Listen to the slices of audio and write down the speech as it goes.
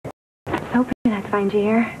find you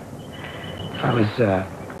here? I was,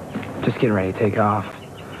 just getting ready to take off.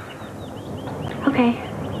 Okay.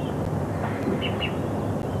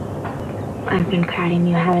 I've been crowding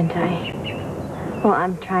you, haven't I? Well,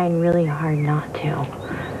 I'm trying really hard not to.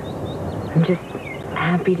 I'm just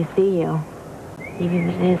happy to see you. Even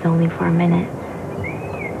if it is only for a minute.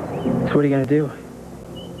 So what are you gonna do?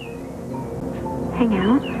 Hang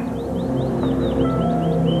out?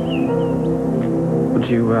 Would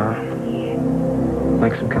you,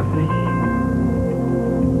 like some company?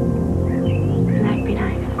 That'd be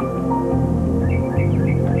nice.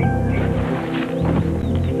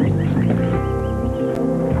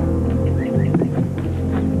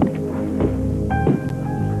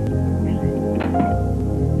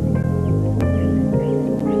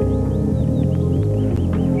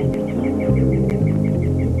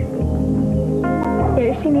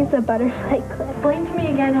 Here, she needs a butterfly clip. Blame to me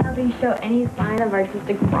again having show any sign of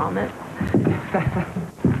artistic promise.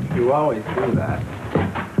 You always do that.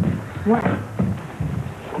 What?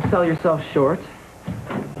 You sell yourself short.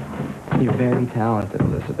 You're very talented,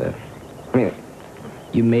 Elizabeth. I mean,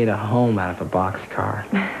 you made a home out of a boxcar.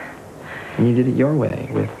 And you did it your way,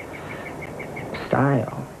 with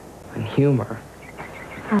style and humor.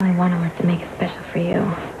 All I wanted was to make it special for you.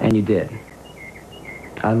 And you did.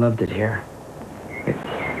 I loved it here.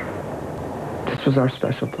 This was our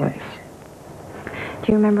special place.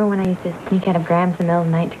 Do you remember when I used to sneak out of Graham's in the middle of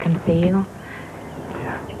the night to come see you?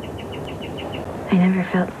 Yeah. I never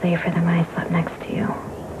felt safer than when I slept next to you.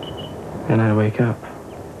 And I'd wake up.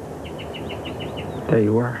 There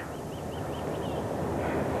you were.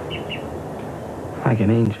 Like an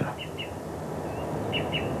angel.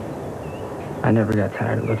 I never got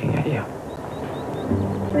tired of looking at you.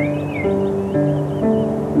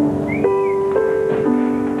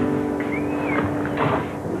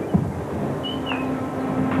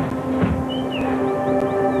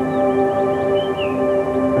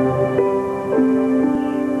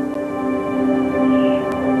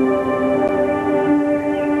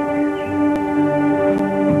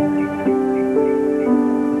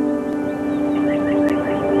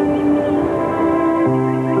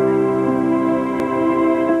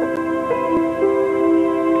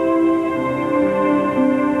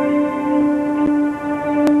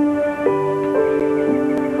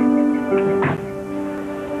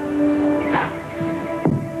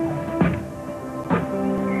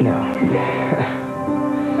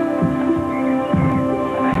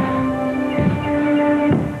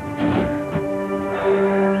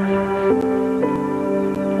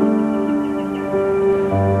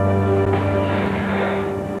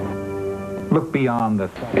 Look beyond the...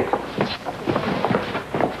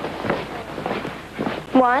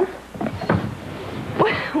 Juan?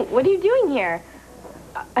 What are you doing here?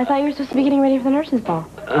 I thought you were supposed to be getting ready for the nurse's ball.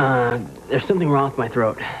 There's something wrong with my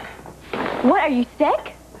throat. What, are you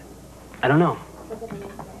sick? I don't know.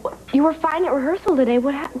 You were fine at rehearsal today.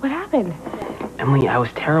 What happened? Emily, I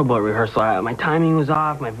was terrible at rehearsal. My timing was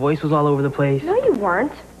off. My voice was all over the place. No, you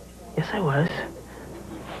weren't. Yes, I was.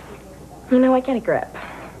 You know, I get a grip.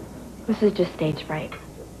 This is just stage fright.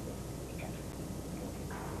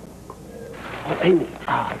 Oh, Amy,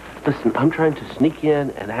 listen, I'm trying to sneak in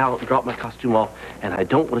and out and drop my costume off, and I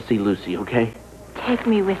don't want to see Lucy, okay? Take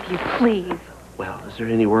me with you, please. Well, is there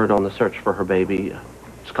any word on the search for her baby?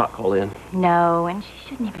 Scott called in. No, and she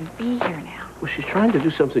shouldn't even be here now. Well, she's trying to do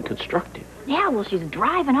something constructive. Yeah, well, she's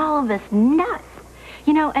driving all of us nuts.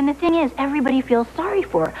 You know, and the thing is, everybody feels sorry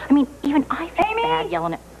for her. I mean, even I feel bad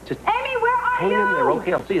yelling at... Just Amy, where are hang you? in there,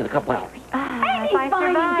 okay? I'll see you in a couple hours. Amy's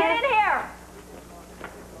fine. Get in here.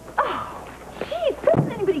 Oh, geez,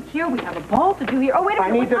 doesn't anybody care we have a ball to do here? Oh, wait a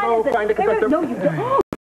minute. I need to go find a conductor. No, you don't.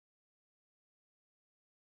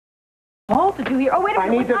 Ball to do here. Oh, wait a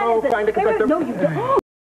minute. I need to go find a conductor. No, you don't.